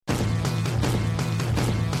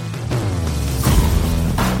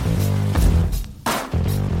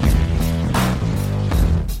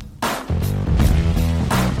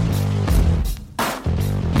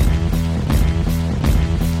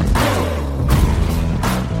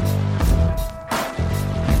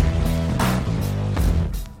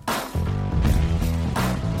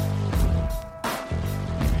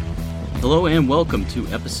Hello and welcome to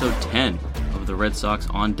episode 10 of the Red Sox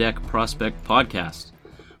On Deck Prospect Podcast.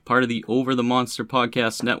 Part of the Over the Monster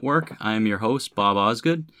Podcast Network. I am your host, Bob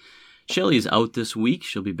Osgood. Shelly is out this week.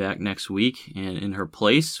 She'll be back next week. And in her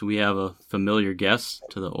place, we have a familiar guest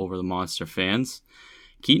to the Over the Monster fans.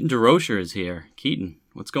 Keaton DeRochet is here. Keaton,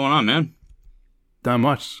 what's going on, man? Not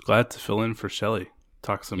much. Glad to fill in for Shelly.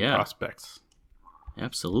 Talk some prospects.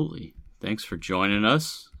 Absolutely. Thanks for joining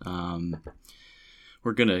us.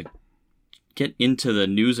 We're going to get into the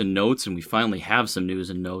news and notes, and we finally have some news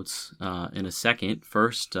and notes in a second.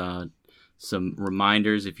 First, some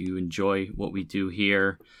reminders. If you enjoy what we do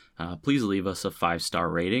here, please leave us a 5-star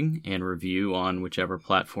rating and review on whichever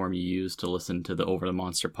platform you use to listen to the Over the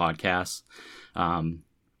Monster podcast.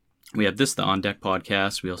 We have the On Deck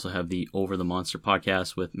podcast. We also have the Over the Monster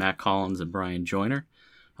podcast with Matt Collins and Brian Joyner.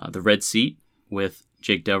 The Red Seat with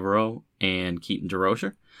Jake Devereaux and Keaton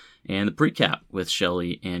DeRochet. And the Precap with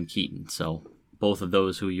Shelly and Keaton. So both of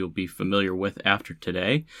those who you'll be familiar with after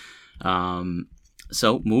today.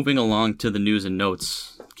 So moving along to the news and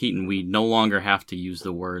notes. Keaton, we no longer have to use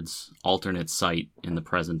the words alternate site in the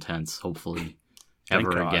present tense, hopefully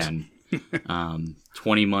ever again.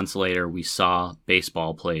 20 months later, we saw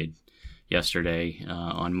baseball played yesterday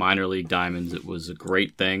on minor league diamonds. It was a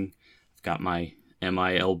great thing. I've got my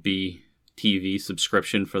MILB TV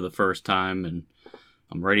subscription for the first time, and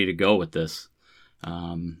I'm ready to go with this.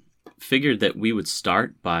 Figured that we would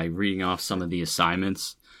start by reading off some of the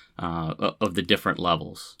assignments of the different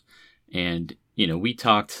levels. And, you know, we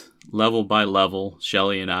talked level by level,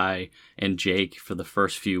 Shelly and I and Jake, for the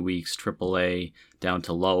first few weeks, AAA down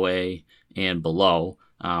to low A and below,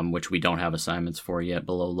 which we don't have assignments for yet,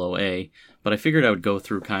 below low A. But I figured I would go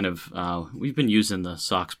through kind of, we've been using the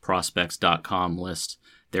SoxProspects.com list,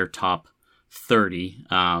 their top 30,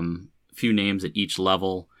 few names at each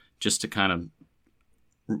level, just to kind of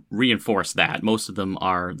reinforce that. Most of them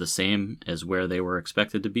are the same as where they were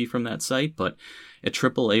expected to be from that site, but at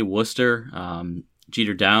AAA Worcester,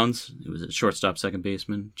 Jeter Downs, who was a shortstop second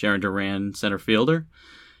baseman, Jarren Duran, center fielder,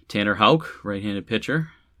 Tanner Houck, right-handed pitcher,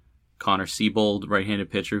 Connor Siebold,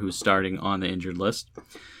 right-handed pitcher, who's starting on the injured list,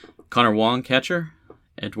 Connor Wong, catcher,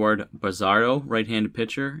 Edward Bazzaro, right-handed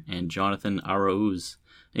pitcher, and Jonathan Arauz,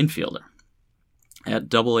 infielder.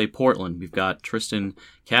 At AA Portland, we've got Tristan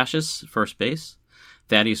Cassius, first base,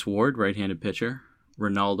 Thaddeus Ward, right-handed pitcher,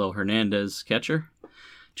 Ronaldo Hernandez, catcher,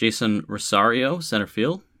 Jason Rosario, center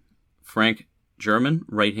field, Frank German,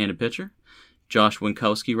 right-handed pitcher, Josh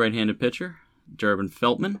Winkowski, right-handed pitcher, Durbin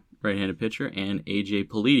Feltman, right-handed pitcher, and AJ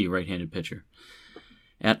Politi, right-handed pitcher.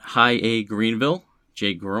 At High A Greenville,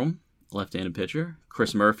 Jay Grom, left-handed pitcher,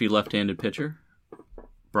 Chris Murphy, left-handed pitcher,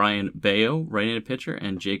 Brian Bayo, right-handed pitcher,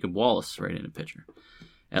 and Jacob Wallace, right-handed pitcher.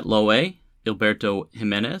 At Low A, Alberto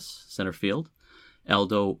Jimenez, center field,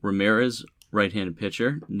 Aldo Ramirez, right-handed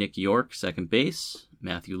pitcher, Nick York, second base,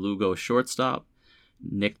 Matthew Lugo, shortstop,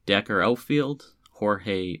 Nick Decker, outfield,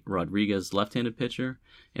 Jorge Rodriguez, left-handed pitcher,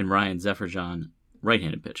 and Ryan Zefferjan,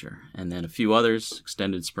 right-handed pitcher. And then a few others,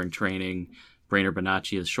 extended spring training, Brainer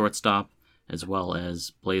Bonacci as shortstop, as well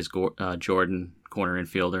as Blaze Jordan, corner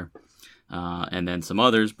infielder. And then some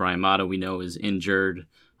others. Brian Mata, we know, is injured.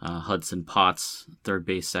 Hudson Potts, third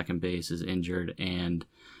base, second base, is injured. And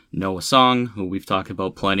Noah Song, who we've talked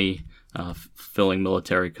about plenty, filling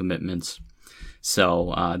military commitments.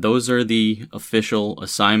 So those are the official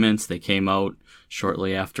assignments. They came out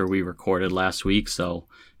shortly after we recorded last week, so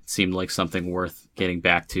it seemed like something worth getting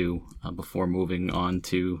back to before moving on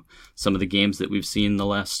to some of the games that we've seen in the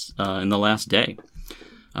last day.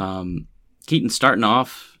 Keaton, starting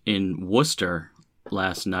off in Worcester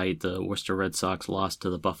last night, the Worcester Red Sox lost to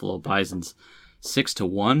the Buffalo Bisons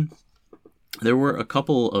 6-1. There were a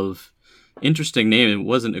couple of interesting names. It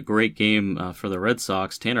wasn't a great game for the Red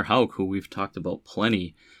Sox. Tanner Houck, who we've talked about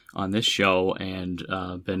plenty on this show and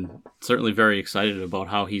been certainly very excited about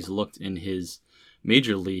how he's looked in his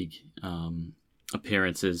major league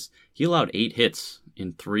appearances. He allowed 8 hits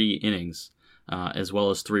in 3 innings, as well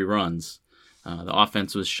as 3 runs. The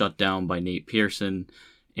offense was shut down by Nate Pearson,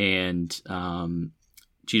 and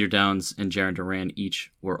Jeter Downs and Jarren Duran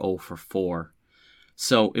each were 0 for 4.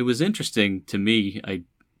 So it was interesting to me. I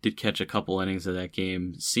did catch a couple innings of that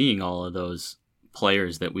game, seeing all of those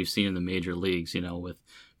players that we've seen in the major leagues, you know, with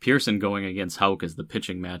Pearson going against Houck as the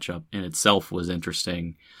pitching matchup in itself was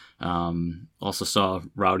interesting. Also saw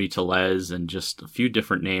Rowdy Tellez and just a few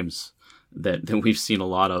different names that we've seen a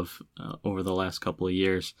lot of over the last couple of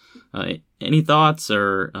years. Any thoughts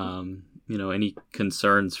or any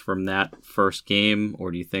concerns from that first game, or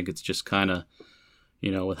do you think it's just kind of,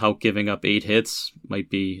 with Houck giving up 8 hits, might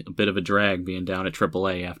be a bit of a drag being down at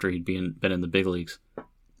AAA after he'd been in the big leagues?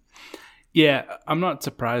 Yeah, I'm not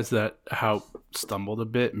surprised that Houp stumbled a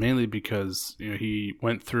bit, mainly because he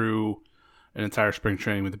went through an entire spring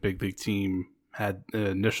training with the big league team, had an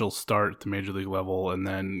initial start at the major league level, and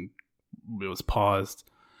then it was paused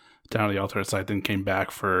down to the alternate site, then came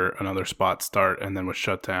back for another spot start, and then was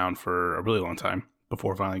shut down for a really long time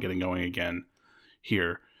before finally getting going again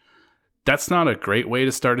here. That's not a great way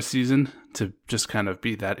to start a season, to just kind of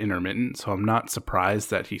be that intermittent, so I'm not surprised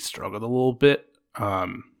that he struggled a little bit,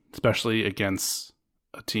 especially against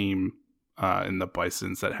a team in the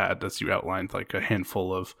Bisons that had, as you outlined, like a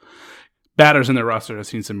handful of batters in their roster. I've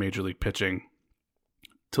seen some major league pitching.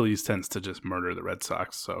 Tillies tends to just murder the Red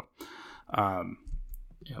Sox. So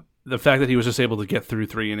the fact that he was just able to get through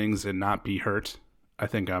 3 innings and not be hurt, I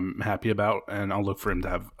think I'm happy about, and I'll look for him to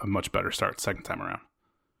have a much better start second time around.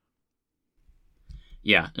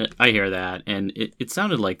 Yeah, I hear that, and it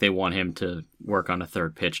sounded like they want him to work on a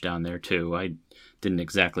third pitch down there too. I didn't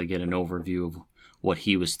exactly get an overview of what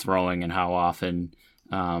he was throwing and how often,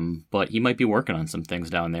 but he might be working on some things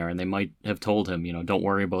down there, and they might have told him, don't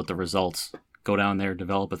worry about the results. Go down there,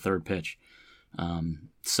 develop a third pitch.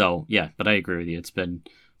 So, yeah, but I agree with you. It's been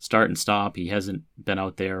start and stop. He hasn't been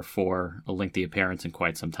out there for a lengthy appearance in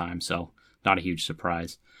quite some time, so not a huge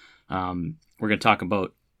surprise. We're going to talk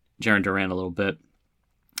about Jarren Duran a little bit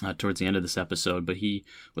towards the end of this episode, but he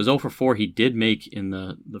was 0 for 4. He did make in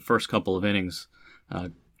the first couple of innings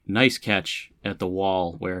nice catch at the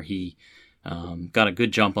wall where he got a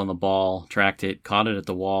good jump on the ball, tracked it, caught it at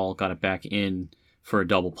the wall, got it back in for a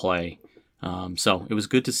double play. So it was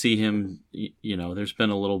good to see him. There's been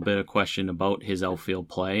a little bit of question about his outfield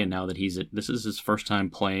play, and now that this is his first time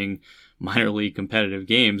playing minor league competitive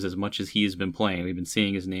games as much as he's been playing. We've been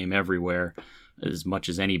seeing his name everywhere as much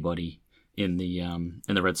as anybody in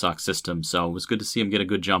the Red Sox system. So it was good to see him get a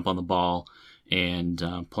good jump on the ball and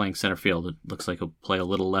playing center field. It looks like he'll play a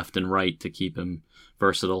little left and right to keep him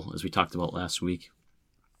versatile, as we talked about last week.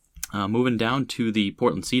 Moving down to the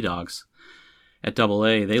Portland Sea Dogs. At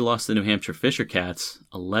AA, they lost the New Hampshire Fisher Cats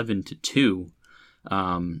 11-2.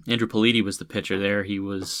 Andrew Politi was the pitcher there. He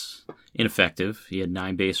was ineffective. He had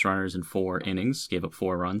 9 base runners in 4 innings, gave up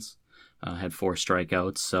 4 runs, had 4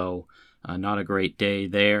 strikeouts, so not a great day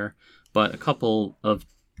there. But a couple of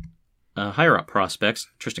higher-up prospects.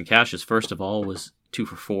 Tristan Cashes, first of all, was 2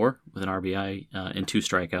 for 4 with an RBI and 2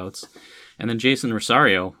 strikeouts. And then Jason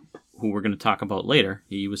Rosario, who we're going to talk about later,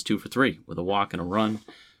 he was 2 for 3 with a walk and a run,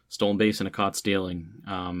 stolen base and a caught stealing.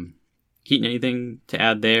 Keaton, anything to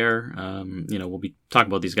add there? We'll be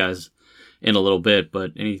talking about these guys in a little bit,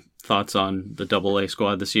 but any thoughts on the AA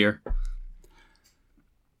squad this year?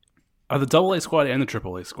 The AA squad and the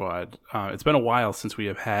AAA squad. It's been a while since we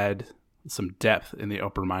have had some depth in the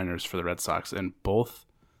upper minors for the Red Sox, and both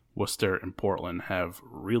Worcester and Portland have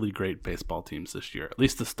really great baseball teams this year, at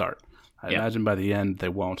least to start. I imagine by the end they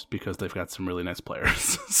won't, because they've got some really nice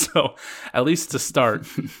players. So at least to start,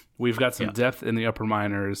 we've got some depth in the upper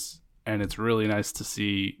minors, and it's really nice to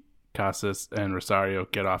see Casas and Rosario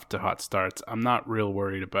get off to hot starts. I'm not real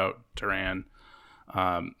worried about Duran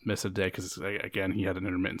miss a day because, again, he had an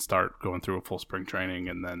intermittent start going through a full spring training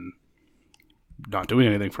and then not doing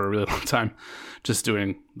anything for a really long time, just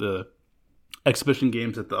doing the exhibition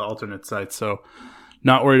games at the alternate site. So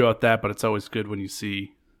not worried about that, but it's always good when you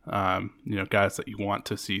see guys that you want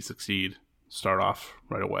to see succeed start off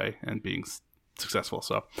right away and being successful.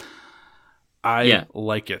 So I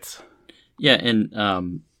like it. Yeah,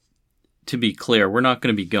 and to be clear, we're not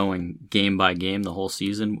going to be going game by game the whole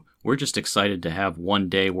season. We're just excited to have one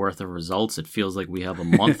day worth of results. It feels like we have a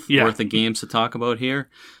month worth of games to talk about here.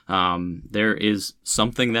 There is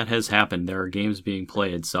something that has happened. There are games being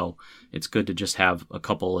played, so it's good to just have a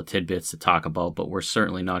couple of tidbits to talk about, but we're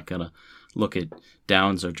certainly not going to look at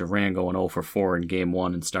Downs or Duran going 0 for 4 in game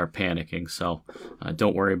 1 and start panicking, so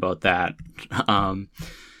don't worry about that.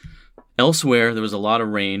 Elsewhere, there was a lot of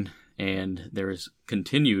rain, and there is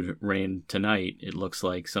continued rain tonight. It looks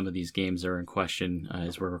like some of these games are in question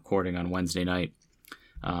as we're recording on Wednesday night.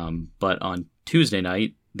 But on Tuesday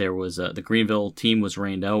night, there was the Greenville team was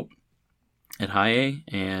rained out at High A,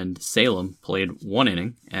 and Salem played 1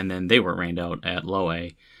 inning, and then they were rained out at Low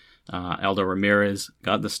A. Aldo Ramirez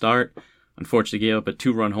got the start. Unfortunately, gave up a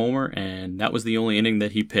 2-run homer, and that was the only inning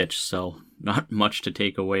that he pitched, so not much to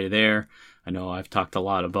take away there. I know I've talked a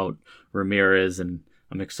lot about Ramirez, and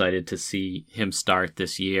I'm excited to see him start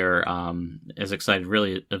this year. As excited,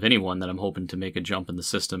 really, of anyone that I'm hoping to make a jump in the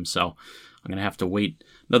system. So I'm going to have to wait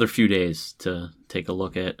another few days to take a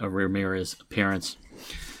look at a Ramirez appearance.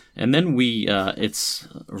 And then it's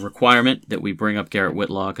a requirement that we bring up Garrett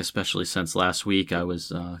Whitlock, especially since last week I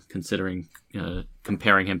was considering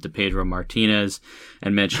comparing him to Pedro Martinez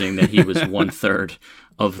and mentioning that he was 1/3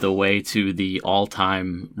 of the way to the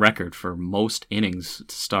all-time record for most innings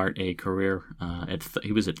to start a career.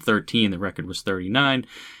 He was at 13, the record was 39,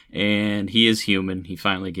 and he is human. He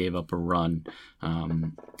finally gave up a run.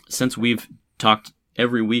 Since we've talked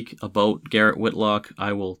every week about Garrett Whitlock,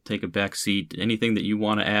 I will take a back seat. Anything that you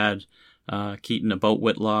want to add, Keaton, about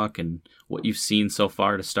Whitlock and what you've seen so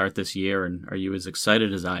far to start this year, and are you as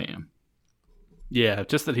excited as I am? Yeah,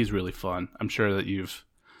 just that he's really fun. I'm sure that you've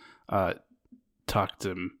talked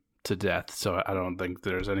him to death, so I don't think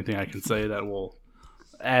there's anything I can say that will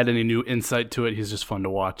add any new insight to it. He's just fun to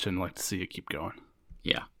watch and like to see it keep going.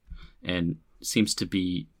 Yeah, and seems to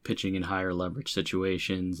be pitching in higher leverage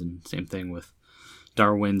situations, and same thing with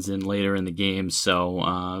Darwin's in later in the game. So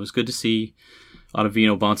it was good to see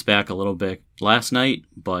Ottavino bounce back a little bit last night,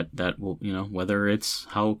 but that will, whether it's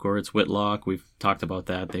Houck or it's Whitlock, we've talked about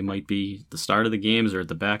that. They might be the start of the games or at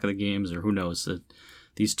the back of the games, or who knows.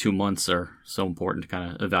 These 2 months are so important to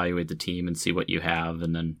kind of evaluate the team and see what you have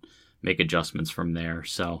and then make adjustments from there.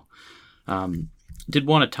 So did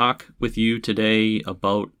want to talk with you today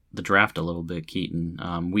about the draft a little bit, Keaton.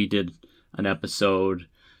 We did an episode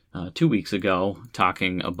 2 weeks ago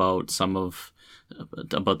talking about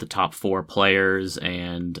about the top 4 players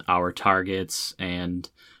and our targets and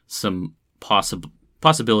some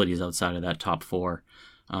possibilities outside of that top 4.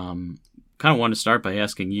 Kind of want to start by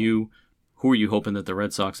asking you, who are you hoping that the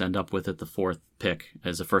Red Sox end up with at the 4th pick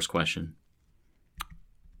as the first question?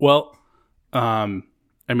 Well,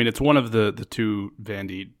 it's one of the 2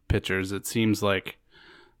 Vandy pitchers. It seems like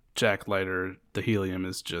Jack Leiter, the helium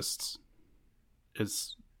is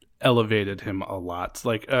elevated him a lot.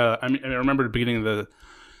 Like, I remember at the beginning of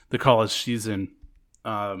the college season,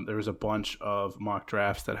 there was a bunch of mock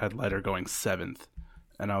drafts that had Leiter going 7th,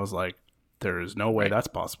 and I was like, there is no way that's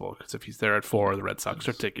possible, because if he's there at 4, the Red Sox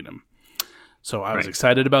are taking him. So I was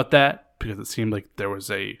excited about that because it seemed like there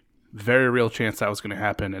was a very real chance that was going to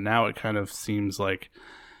happen, and now it kind of seems like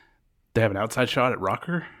they have an outside shot at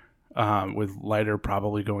Rocker, with Leiter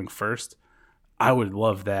probably going first. I would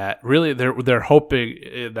love that. Really, they're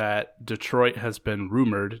hoping that Detroit has been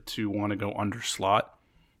rumored to want to go under slot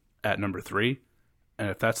at number 3,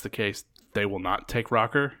 and if that's the case, they will not take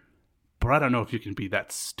Rocker. But I don't know if you can be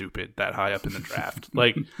that stupid that high up in the draft.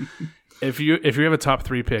 Like, if you have a top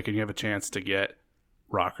 3 pick and you have a chance to get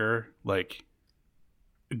Rocker, like,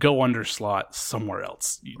 go under slot somewhere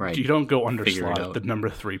else. Right. You don't go under slot at the number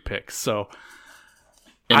 3 pick. So,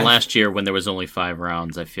 and last year when there was only 5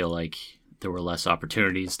 rounds, I feel like there were less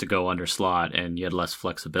opportunities to go under slot and you had less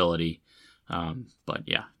flexibility. But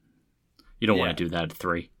yeah, you don't want to do that at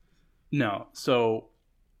 3. No. So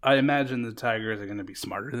I imagine the Tigers are going to be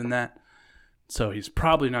smarter than that. So he's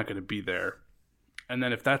probably not going to be there. And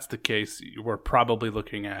then if that's the case, we're probably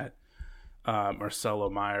looking at Marcelo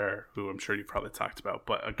Meyer, who I'm sure you probably talked about.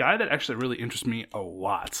 But a guy that actually really interests me a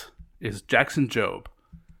lot is Jackson Jobe.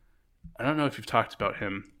 I don't know if you've talked about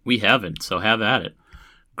him. We haven't, so have at it.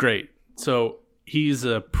 Great. So he's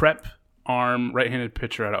a prep arm right-handed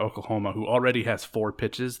pitcher out of Oklahoma who already has 4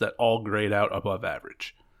 pitches that all grade out above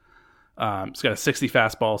average. He's got a 60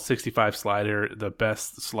 fastball, 65 slider, the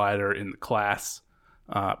best slider in the class,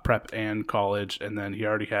 prep and college. And then he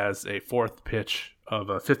already has a 4th pitch of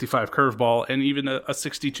a 55 curveball and even a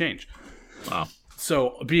 60 change. Wow.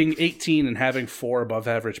 So being 18 and having 4 above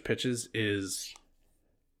average pitches is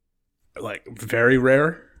like very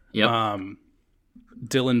rare. Yep.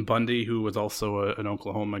 Dylan Bundy, who was also an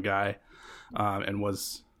Oklahoma guy, and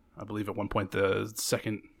was, I believe, at one point the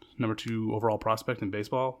second number 2 overall prospect in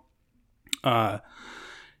baseball, had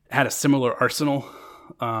a similar arsenal.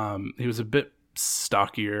 He was a bit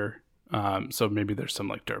stockier, so maybe there's some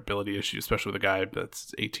like durability issue, especially with a guy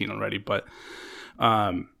that's 18 already. But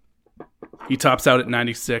he tops out at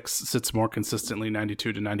 96, sits more consistently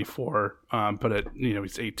 92 to 94. But at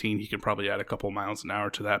he's 18, he could probably add a couple miles an hour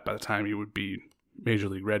to that by the time he would be major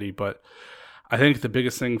league ready. But I think the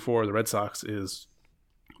biggest thing for the Red Sox is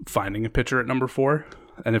finding a pitcher at number 4,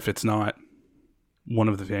 and if it's not one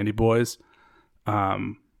of the Vandy boys,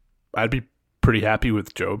 I'd be pretty happy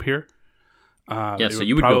with Jobe here. So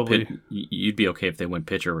you would probably you'd be okay if they went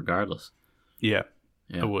pitcher regardless. Yeah.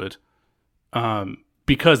 I would,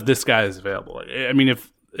 because this guy is available. I mean,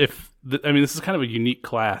 this is kind of a unique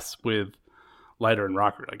class with Leiter and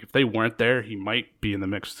Rocker. Like, if they weren't there, he might be in the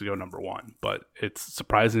mix to go number 1. But it's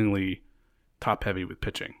surprisingly top heavy with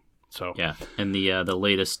pitching. So yeah, and the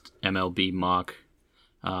latest MLB mock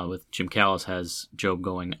with Jim Callis has Jobe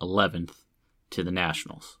going 11th to the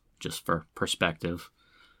Nationals. just for perspective.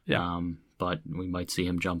 Yeah. But we might see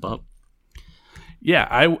him jump up. Yeah,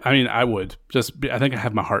 I mean, I would. I think I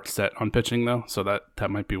have my heart set on pitching, though, so that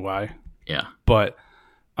might be why. Yeah. But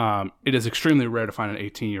it is extremely rare to find an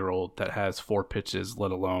 18-year-old that has 4 pitches,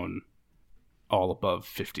 let alone all above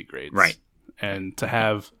 50 grades. Right. And to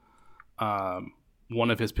have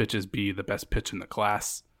one of his pitches be the best pitch in the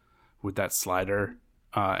class with that slider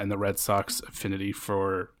and the Red Sox affinity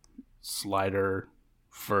for slider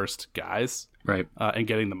first guys, right, and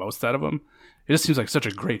getting the most out of them, it just seems like such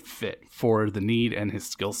a great fit for the need and his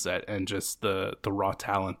skill set and just the raw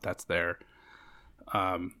talent that's there.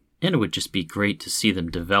 And it would just be great to see them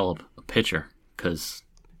develop a pitcher, because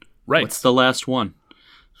right. What's the last one?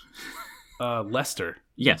 Lester.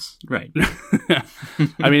 Yes, right.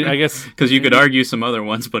 I mean, I guess because you could argue some other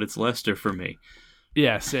ones, but it's Lester for me.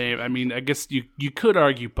 Yeah, same. I mean, I guess you could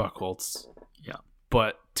argue Buchholz. Yeah,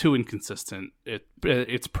 but too inconsistent.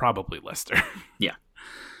 It's probably Lester. Yeah.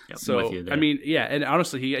 Yep, so with you there. I mean, yeah, and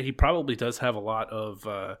honestly, he probably does have a lot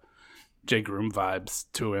of Jay Groom vibes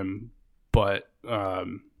to him, but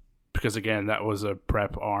because again, that was a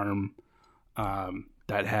prep arm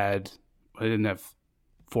that had I didn't have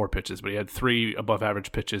 4 pitches, but he had 3 above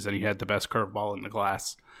average pitches, and he had the best curveball in the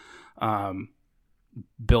class.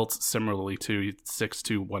 Built similarly to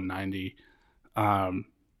 6'2", 190.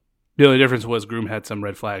 The only difference was Groom had some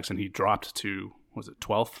red flags, and he dropped to, was it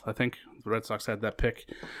 12th, I think? The Red Sox had that pick.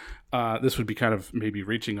 This would be kind of maybe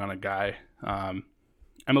reaching on a guy.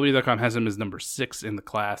 MLB.com has him as number 6 in the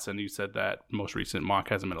class, and you said that most recent mock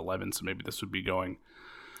has him at 11, so maybe this would be going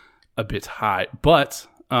a bit high. But,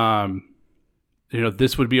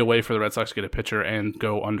 this would be a way for the Red Sox to get a pitcher and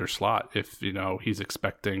go under slot. If, he's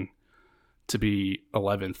expecting to be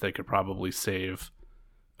 11th, they could probably save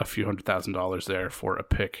a few $100,000 there for a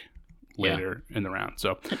pick later in the round.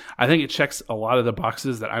 So I think it checks a lot of the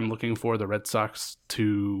boxes that I'm looking for the Red Sox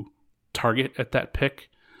to target at that pick,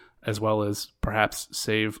 as well as perhaps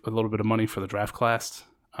save a little bit of money for the draft class.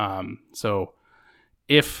 So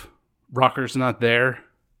if Rocker's not there,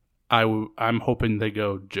 I'm hoping they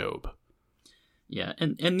go Job. Yeah,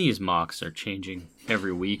 and these mocks are changing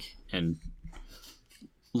every week, and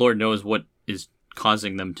Lord knows what is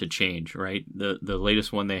causing them to change, right? The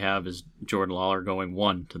latest one they have is Jordan Lawler going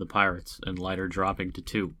 1 to the Pirates and Leiter dropping to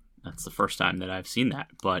 2. That's the first time that I've seen that.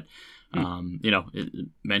 But, it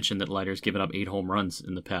mentioned that Leiter's given up 8 home runs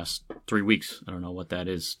in the past 3 weeks. I don't know what that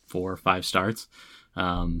is, 4 or 5 starts.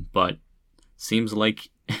 But seems like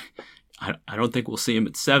I don't think we'll see him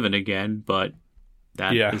at 7 again, but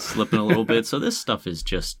that is slipping a little bit. So this stuff is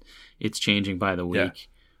just, it's changing by the week. Yeah.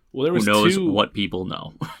 Well, there was who knows what people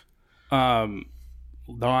know.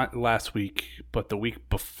 Not last week, but the week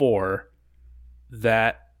before,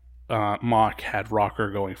 that mock had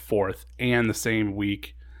Rocker going 4th, and the same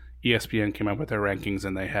week ESPN came up with their rankings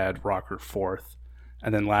and they had Rocker 4th.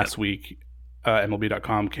 And then last week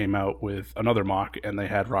MLB.com came out with another mock and they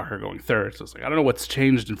had Rocker going 3rd. So it's like, I don't know what's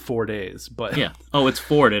changed in 4 days, but yeah. Oh, it's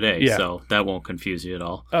 4 today, so that won't confuse you at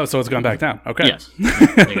all. Oh, so it's gone back down. Okay. Yes.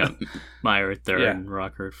 They got Meyer at 3rd and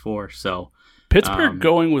Rocker at 4. So Pittsburgh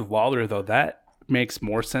going with Lawler, though, that makes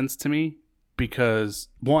more sense to me because,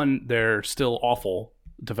 one, they're still awful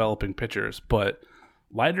developing pitchers, but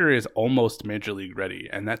Leiter is almost major league ready,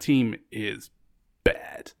 and that team is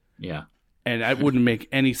bad. Yeah. And it wouldn't make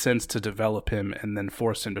any sense to develop him and then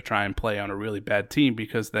force him to try and play on a really bad team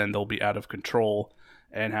because then they'll be out of control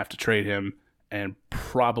and have to trade him and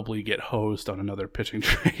probably get hosed on another pitching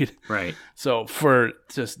trade. Right. So for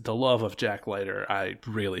just the love of Jack Leiter, I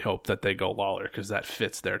really hope that they go Lawler because that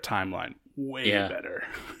fits their timeline way better.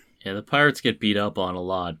 Yeah, the Pirates get beat up on a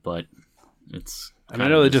lot, but it's I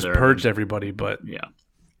know they just purged everybody, but yeah.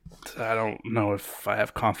 I don't know if I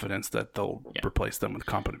have confidence that they'll replace them with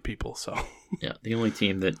competent people. So yeah, the only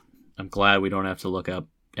team that I'm glad we don't have to look up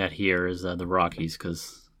at here is the Rockies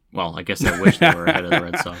because, well, I guess I wish they were ahead of the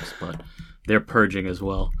Red Sox, but they're purging as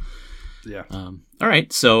well. Yeah. All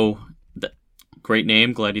right, so great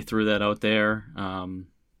name. Glad you threw that out there.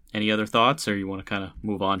 Any other thoughts, or you want to kind of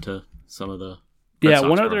move on to some of the Red Sox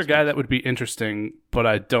one other prospects? Guy that would be interesting, but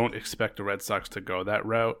I don't expect the Red Sox to go that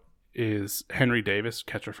route, is Henry Davis,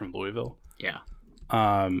 catcher from Louisville. Yeah.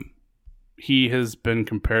 He has been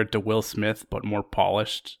compared to Will Smith, but more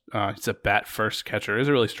polished. He's a bat-first catcher. He has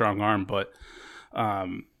a really strong arm, but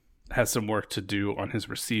has some work to do on his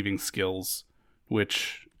receiving skills,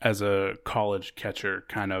 which, as a college catcher,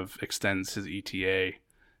 kind of extends his ETA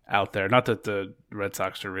out there. Not that the Red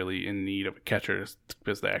Sox are really in need of a catcher,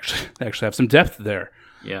 because they actually have some depth there.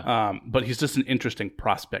 Yeah. But he's just an interesting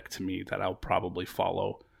prospect to me that I'll probably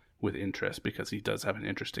follow with interest because he does have an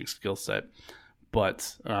interesting skill set.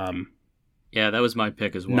 but yeah, that was my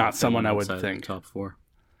pick as well. Not someone I would outside of think. the top 4.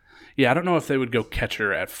 Yeah, I don't know if they would go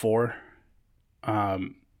catcher at 4,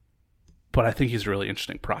 but I think he's a really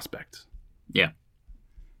interesting prospect. Yeah.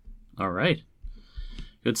 All right.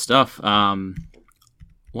 Good stuff.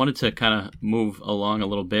 Wanted to kind of move along a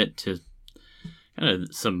little bit to kind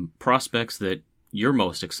of some prospects that you're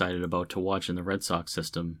most excited about to watch in the Red Sox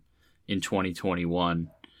system in 2021.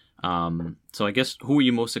 So I guess who are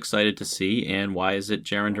you most excited to see, and why is it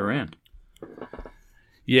Jarren Duran?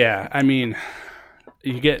 Yeah, I mean,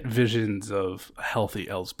 you get visions of a healthy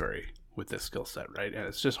Ellsbury with this skill set, right? And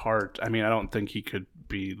it's just hard. I mean, I don't think he could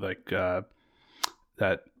be like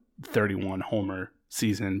that 31 homer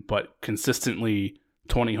season, but consistently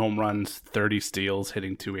 20 home runs, 30 steals,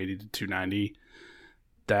 hitting 280 to 290.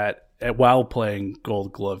 That while playing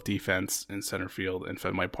Gold Glove defense in center field in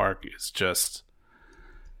Fenway Park is just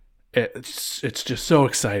it's just so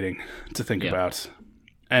exciting to think about.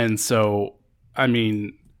 And so, I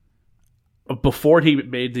mean, before he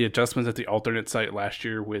made the adjustments at the alternate site last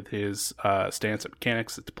year with his stance and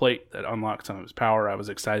mechanics at the plate that unlocked some of his power, I was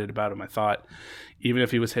excited about him. I thought even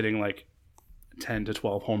if he was hitting like 10 to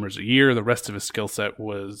 12 homers a year, the rest of his skill set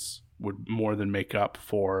would more than make up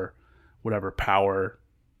for whatever power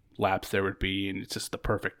laps there would be. And it's just the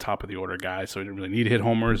perfect top of the order guy. So he didn't really need to hit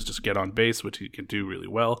homers, just get on base, which he can do really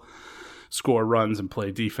well, score runs and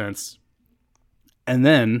play defense. And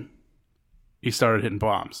then he started hitting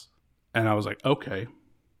bombs. And I was like, okay.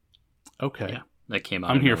 Yeah, that came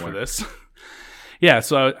out I'm of here nowhere. for this. Yeah,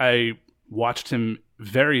 so I watched him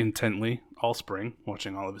very intently all spring,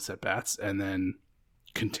 watching all of his at-bats, and then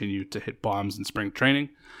continued to hit bombs in spring training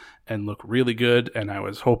and look really good. And I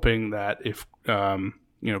was hoping that if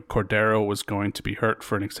Cordero was going to be hurt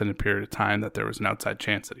for an extended period of time, that there was an outside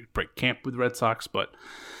chance that he'd break camp with the Red Sox. But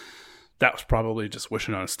that was probably just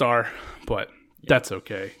wishing on a star. But that's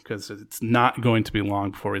okay, because it's not going to be long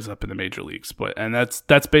before he's up in the major leagues. And that's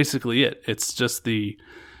basically it. It's just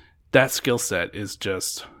that skill set is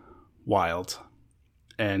just wild.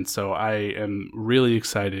 And so I am really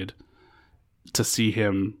excited to see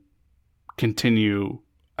him continue.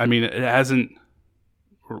 I mean, it hasn't,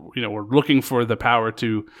 we're looking for the power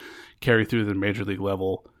to carry through the major league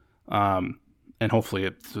level, and hopefully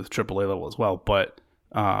at the AAA level as well. But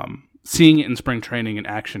seeing it in spring training in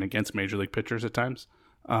action against major league pitchers at times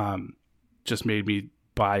just made me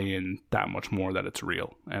buy in that much more that it's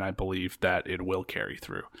real. And I believe that it will carry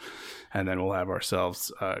through. And then we'll have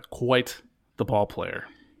ourselves quite the ball player.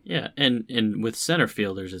 Yeah, and with center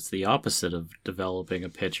fielders, it's the opposite of developing a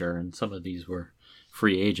pitcher. And some of these were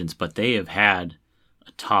free agents, but they have had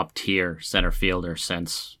a top-tier center fielder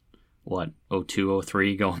since, 02,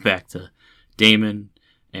 03, going back to Damon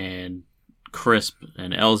and Crisp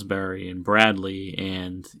and Ellsbury and Bradley,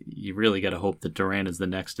 and you really got to hope that Duran is the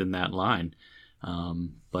next in that line.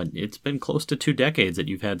 But it's been close to 2 decades that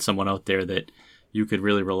you've had someone out there that you could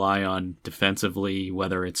really rely on defensively,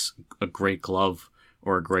 whether it's a great glove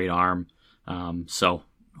or a great arm. So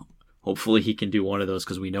hopefully he can do one of those,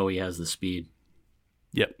 because we know he has the speed.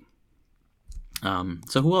 Yep.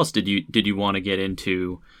 So who else did you want to get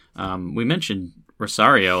into? We mentioned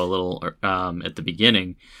Rosario a little at the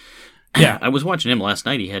beginning. Yeah, I was watching him last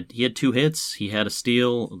night. He had 2 hits. He had a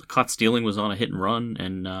steal. The caught stealing was on a hit and run,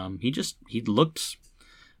 and he looked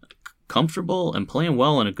comfortable and playing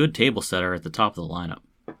well, and a good table setter at the top of the lineup.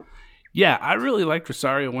 Yeah, I really liked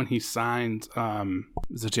Rosario when he signed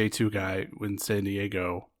as a J2 guy in San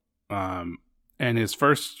Diego, and his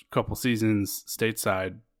first couple seasons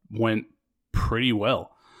stateside went pretty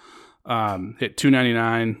well. Hit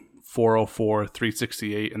 299, 404,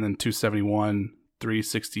 368, and then 271.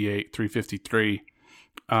 368, 353.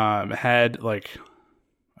 Had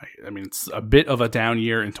it's a bit of a down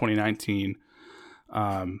year in 2019,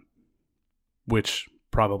 which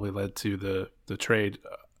probably led to the trade.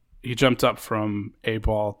 He jumped up from A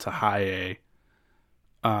ball to high A,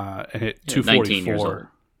 and hit 244. 19 years old.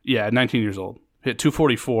 Yeah, 19 years old. Hit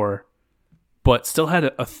 244, but still had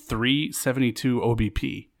a 372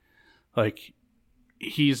 OBP. Like,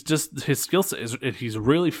 he's just, his skill set is, he's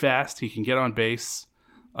really fast. He can get on base.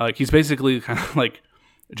 He's basically kind of like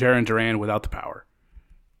Jarren Duran without the power.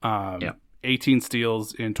 18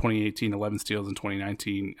 steals in 2018, 11 steals in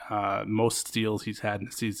 2019. Most steals he's had in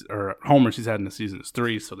the season, or homers he's had in the season, is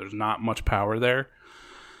 3. So there's not much power there.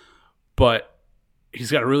 But he's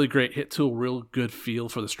got a really great hit tool, real good feel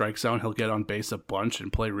for the strike zone. He'll get on base a bunch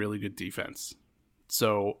and play really good defense.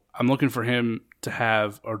 So I'm looking for him to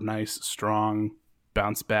have a nice, strong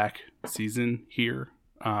bounce back season here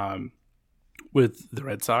with the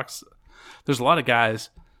Red Sox. There's a lot of guys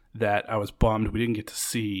that I was bummed we didn't get to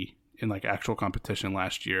see in like actual competition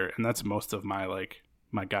last year, and that's most of my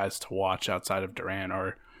guys to watch outside of Duran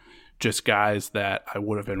are just guys that I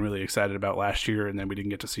would have been really excited about last year, and then we didn't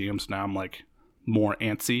get to see them. So now I'm like more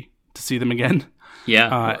antsy to see them again.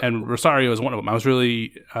 Yeah. And Rosario is one of them. I was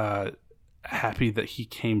really happy that he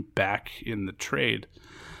came back in the trade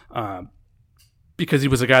because he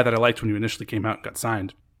was a guy that I liked when he initially came out and got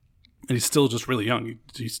signed. And he's still just really young.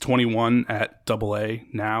 He's 21 at Double-A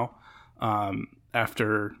now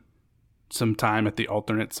after some time at the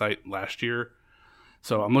alternate site last year.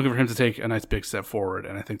 So I'm looking for him to take a nice big step forward,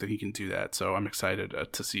 and I think that he can do that. So I'm excited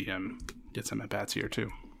to see him get some at-bats here too.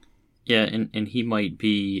 Yeah, and he might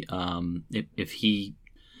be, if he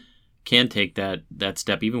can take that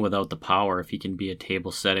step, even without the power, if he can be a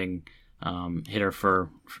table-setting hitter for,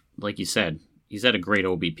 like you said, he's had a great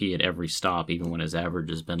OBP at every stop, even when his average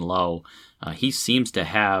has been low. He seems to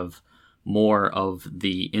have more of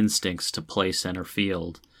the instincts to play center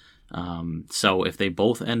field. So if they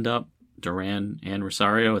both end up, Duran and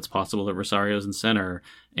Rosario, it's possible that Rosario's in center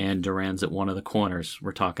and Duran's at one of the corners.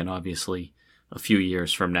 We're talking obviously a few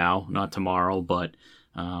years from now, not tomorrow, but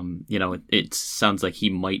it sounds like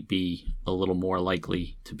he might be a little more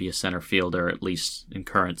likely to be a center fielder, at least in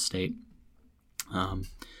current state.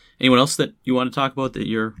 Anyone else that you want to talk about that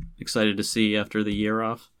you're excited to see after the year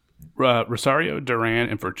off? Rosario, Duran,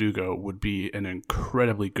 and Verdugo would be an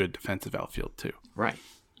incredibly good defensive outfield too. Right.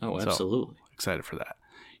 Oh, absolutely. So, excited for that.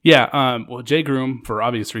 Yeah, well, Jay Groom, for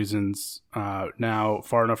obvious reasons, now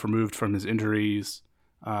far enough removed from his injuries,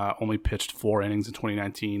 only pitched 4 innings in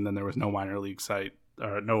 2019. Then there was no minor league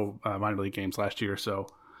games last year. So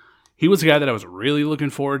he was a guy that I was really looking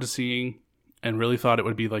forward to seeing and really thought it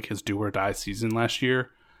would be like his do or die season last year.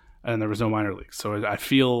 And there was no minor leagues. So I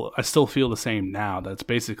still feel the same now. That's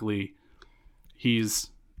basically he's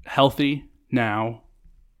healthy now.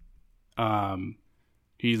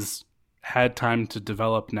 He's had time to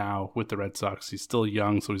develop now with the Red Sox. He's still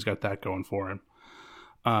young, so he's got that going for him.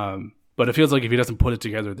 But it feels like if he doesn't put it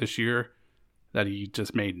together this year, that he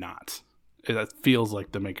just may not. That feels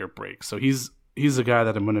like the make or break. So he's a guy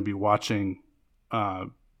that I'm going to be watching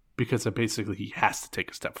because basically he has to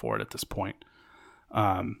take a step forward at this point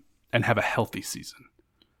and have a healthy season.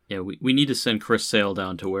 Yeah, we need to send Chris Sale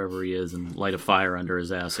down to wherever he is and light a fire under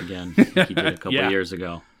his ass again, like he did a couple of years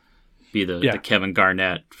ago. Be the Kevin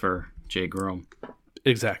Garnett for Jay Groom.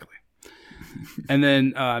 Exactly. And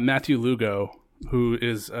then Matthew Lugo, who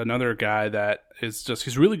is another guy that is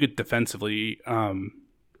he's really good defensively.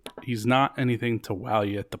 He's not anything to wow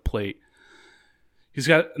you at the plate. He's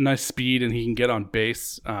got nice speed and he can get on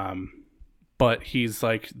base. But he's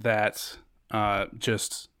like that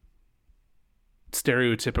just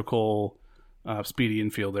stereotypical speedy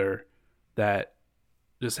infielder that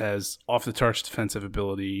just has off-the-charts defensive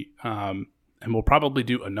ability and will probably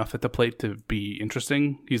do enough at the plate to be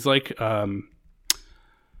interesting. He's like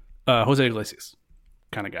Jose Iglesias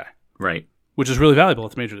kind of guy. Right. Which is really valuable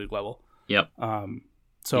at the major league level. Yep.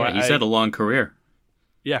 So he's had a long career.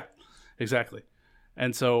 Yeah, exactly.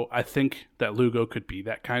 And so I think that Lugo could be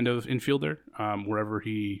that kind of infielder wherever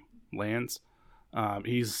he lands.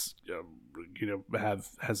 He's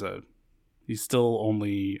he's still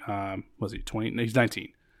only was he 20? No, he's 19.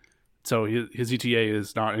 So his ETA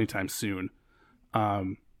is not anytime soon.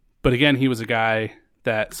 But again, he was a guy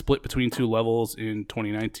that split between 2 levels in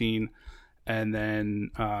 2019, and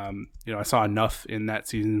then I saw enough in that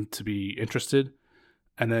season to be interested,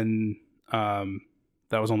 and then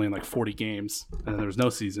that was only in like 40 games, and then there was no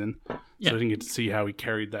season, so I didn't get to see how he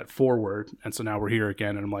carried that forward, and so now we're here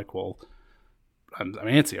again, and I'm like, well, I'm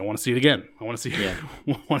antsy. I want to see it again. I want to see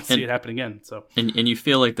see it happen again. So and you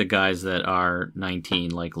feel like the guys that are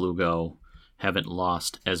 19, like Lugo, haven't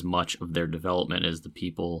lost as much of their development as the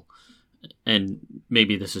people. And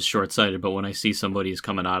maybe this is short-sighted, but when I see somebody who's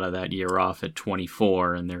coming out of that year off at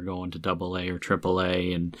 24 and they're going to Double-A or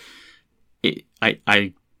Triple-A, and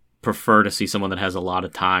I prefer to see someone that has a lot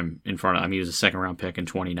of time in front of him. He was a second-round pick in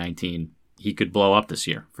 2019. He could blow up this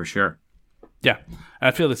year for sure. Yeah,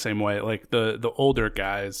 I feel the same way. Like the older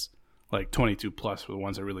guys, like 22 plus, were the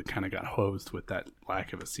ones that really kind of got hosed with that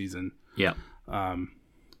lack of a season. Yeah.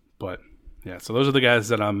 But yeah, so those are the guys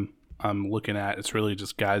that I'm looking at. It's really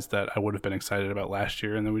just guys that I would have been excited about last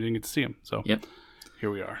year, and then we didn't get to see them. So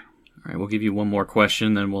here we are. All right, we'll give you one more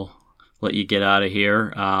question, then we'll let you get out of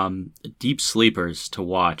here. Deep sleepers to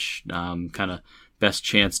watch, kind of best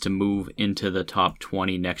chance to move into the top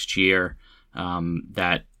 20 next year.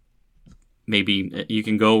 That maybe you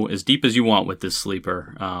can go as deep as you want with this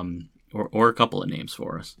sleeper, or a couple of names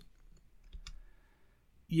for us.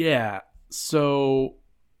 Yeah, so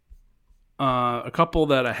a couple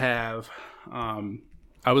that I have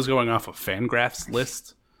I was going off of Fangraphs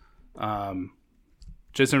list.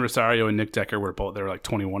 Jason Rosario and Nick Decker were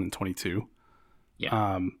 21 and 22.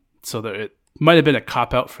 Yeah. So it might have been a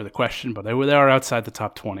cop-out for the question, but they are outside the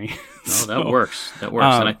top 20. No, that works. That works.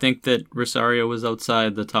 And I think that Rosario was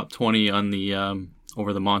outside the top 20 on the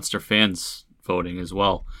over the Monster fans voting as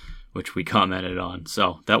well, which we commented on.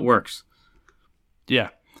 So that works. Yeah.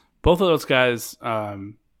 Both of those guys,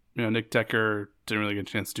 Nick Decker didn't really get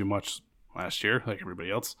a chance to do much last year, like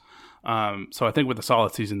everybody else. So I think with a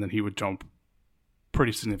solid season, then he would jump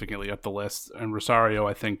pretty significantly up the list. And Rosario,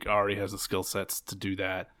 I think, already has the skill sets to do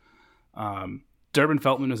that. Durbin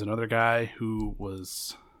Feltman is another guy who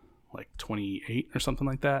was like 28 or something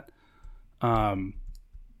like that.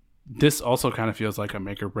 This also kind of feels like a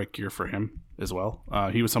make or break year for him as well.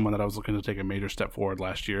 He was someone that I was looking to take a major step forward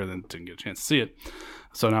last year, then didn't get a chance to see it.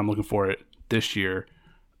 So now I'm looking for it this year.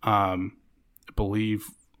 I believe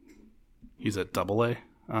he's at AA.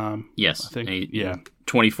 Yes. I think.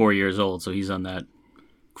 24 years old, so he's on that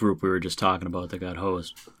group we were just talking about that got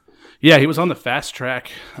hosed. Yeah, he was on the fast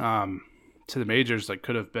track to the majors. Like,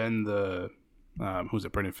 could have been the who's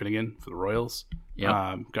it, Brendan Finnegan for the Royals.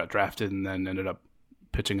 Yeah, got drafted and then ended up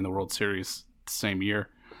pitching in the World Series the same year.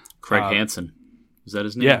 Craig Hansen, is that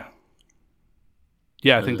his name?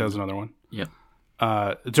 Yeah, I think that was another one. Yeah.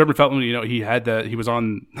 Durbin Feltman, he was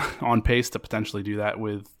on pace to potentially do that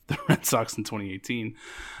with the Red Sox in 2018.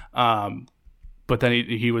 But then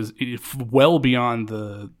he was well beyond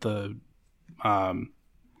the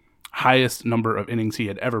highest number of innings he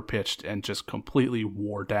had ever pitched and just completely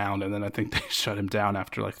wore down. And then I think they shut him down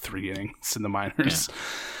after like 3 innings in the minors.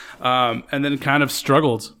 Yeah. And then kind of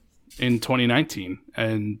struggled in 2019.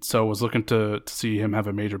 And so was looking to see him have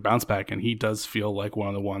a major bounce back. And he does feel like one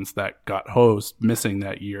of the ones that got hosed missing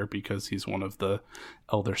that year because he's one of the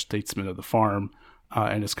elder statesmen of the farm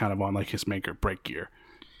and is kind of on like his make or break year.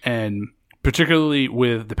 And particularly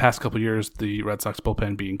with the past couple of years, the Red Sox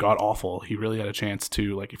bullpen being god awful, he really had a chance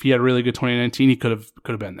to, like, if he had a really good 2019, he could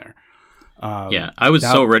have been there. I was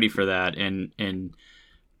so ready for that, and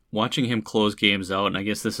watching him close games out, and I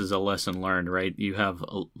guess this is a lesson learned, right? You have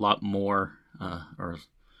a lot more or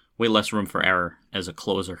way less room for error as a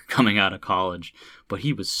closer coming out of college, but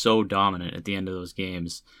he was so dominant at the end of those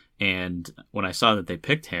games, and when I saw that they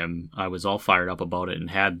picked him, I was all fired up about it and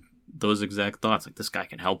had those exact thoughts, like, this guy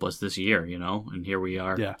can help us this year, and here we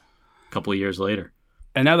are a couple of years later.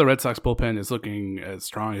 And now the Red Sox bullpen is looking as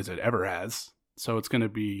strong as it ever has, so it's going to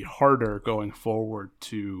be harder going forward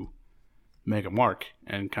to make a mark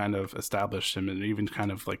and kind of establish him and even kind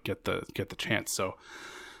of like get the chance. So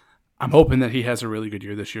I'm hoping that he has a really good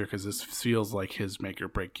year this year because this feels like his make or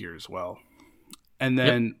break year as well. And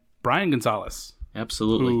then Brian Gonzalez.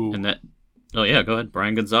 Absolutely. Go ahead.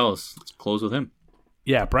 Brian Gonzalez. Let's close with him.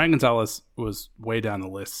 Yeah, Brian Gonzalez was way down the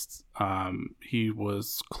list. He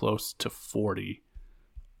was close to 40.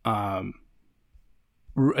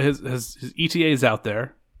 His ETA is out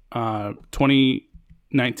there.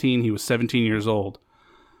 2019, he was 17 years old.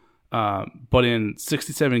 But in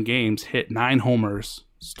 67 games, hit 9 homers,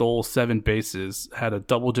 stole 7 bases, had a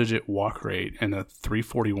double-digit walk rate, and a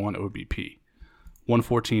 341 OBP,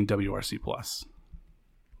 114 WRC+.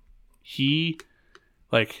 He,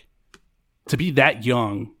 to be that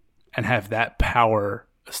young and have that power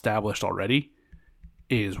established already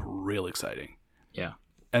is real exciting. Yeah.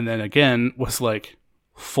 And then again was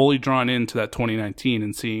fully drawn into that 2019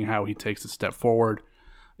 and seeing how he takes a step forward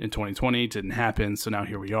in 2020 didn't happen. So now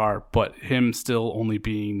here we are, but him still only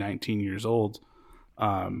being 19 years old,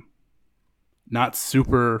 not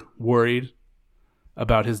super worried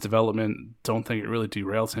about his development. Don't think it really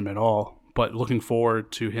derails him at all, but looking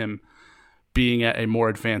forward to him being at a more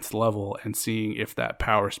advanced level and seeing if that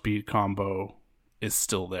power speed combo is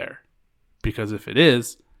still there. Because if it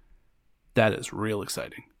is, that is real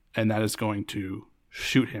exciting. And that is going to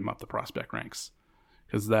shoot him up the prospect ranks.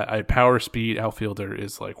 Because that a power speed outfielder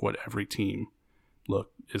is what every team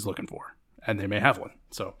is looking for. And they may have one.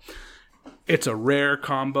 So it's a rare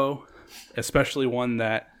combo, especially one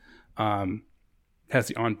that has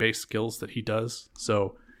the on-base skills that he does.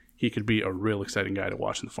 So he could be a real exciting guy to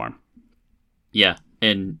watch in the farm. Yeah,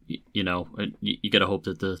 and you got to hope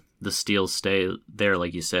that the steals stay there,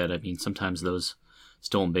 like you said. I mean, sometimes those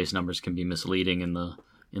stolen base numbers can be misleading in the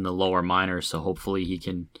lower minors, so hopefully he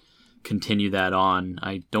can continue that on.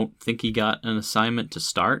 I don't think he got an assignment to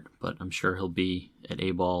start, but I'm sure he'll be at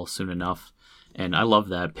A-ball soon enough. And I love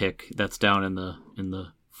that pick. That's down in the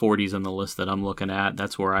 40s on the list that I'm looking at.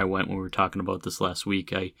 That's where I went when we were talking about this last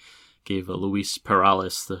week. I gave Luis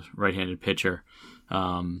Perales, the right-handed pitcher,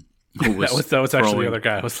 who was that was actually throwing, the other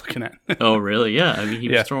guy I was looking at. Oh, really? Yeah. I mean, he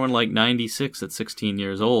Yeah. was throwing like 96 at 16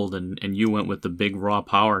 years old, and you went with the big raw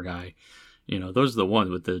power guy. Those are the ones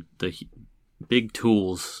with the big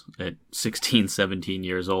tools at 16, 17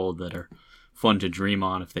 years old that are fun to dream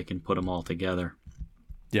on if they can put them all together.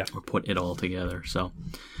 Yeah. Or put it all together. So,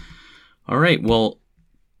 all right. Well,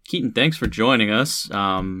 Keaton, thanks for joining us.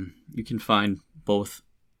 You can find both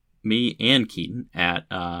me and Keaton at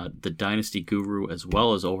the Dynasty Guru as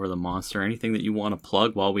well as Over the Monster. Anything that you want to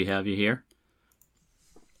plug while we have you here?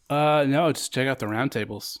 No, just check out the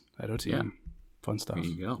roundtables at OTM. Yeah. Fun stuff. There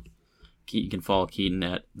you go. You can follow Keaton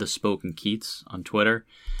at The Spoken Keats on Twitter.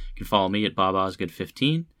 You can follow me at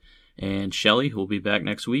BobOsgood15. And Shelly, who will be back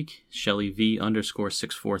next week,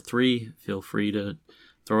 ShellyV_643. Feel free to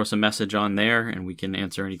throw us a message on there, and we can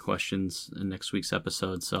answer any questions in next week's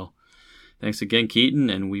episode. So thanks again, Keaton,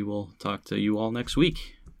 and we will talk to you all next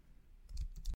week.